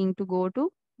of a thing to go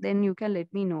to, then you can let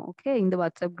me know, okay, in the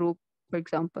WhatsApp group, for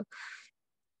example.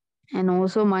 And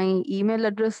also my email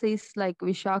address is like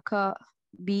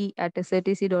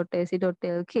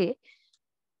vishakab@satc.ac.lk.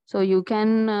 So you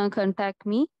can contact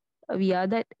me via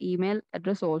that email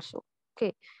address also.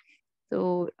 Okay.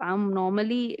 So I'm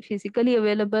normally physically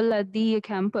available at the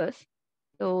campus.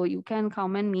 So you can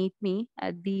come and meet me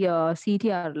at the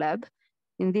CTR lab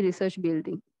in the research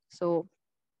building. So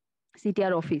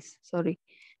CTR office, sorry,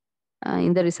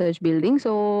 in the research building.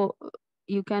 So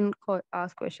you can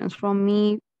ask questions from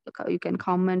me. You can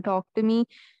come and talk to me.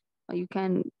 You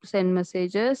can send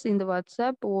messages in the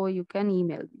WhatsApp, or you can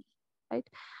email me, right?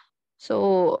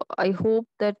 So I hope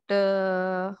that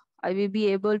I will be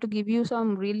able to give you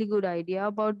some really good idea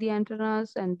about the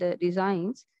antennas and the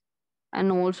designs.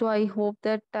 And also I hope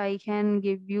that I can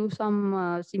give you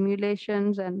some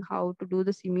simulations and how to do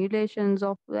the simulations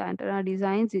of the antenna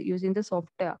designs using the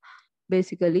software,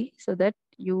 basically, so that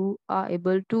you are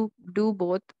able to do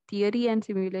both theory and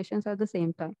simulations at the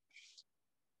same time.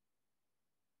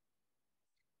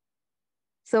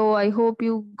 So I hope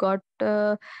you got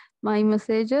my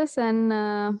messages,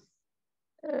 and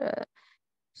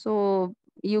so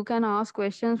you can ask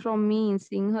questions from me in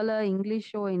Sinhala,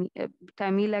 English, or in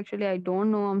Tamil. Actually, I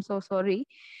don't know. I'm so sorry,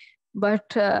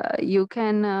 but you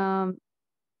can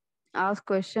ask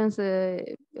questions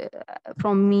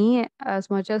from me as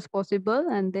much as possible,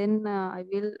 and then I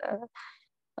will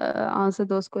answer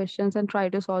those questions and try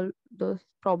to solve those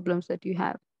problems that you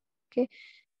have. Okay.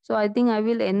 So I think I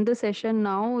will end the session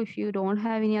now if you don't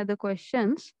have any other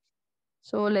questions.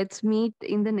 So let's meet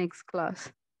in the next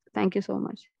class. Thank you so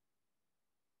much.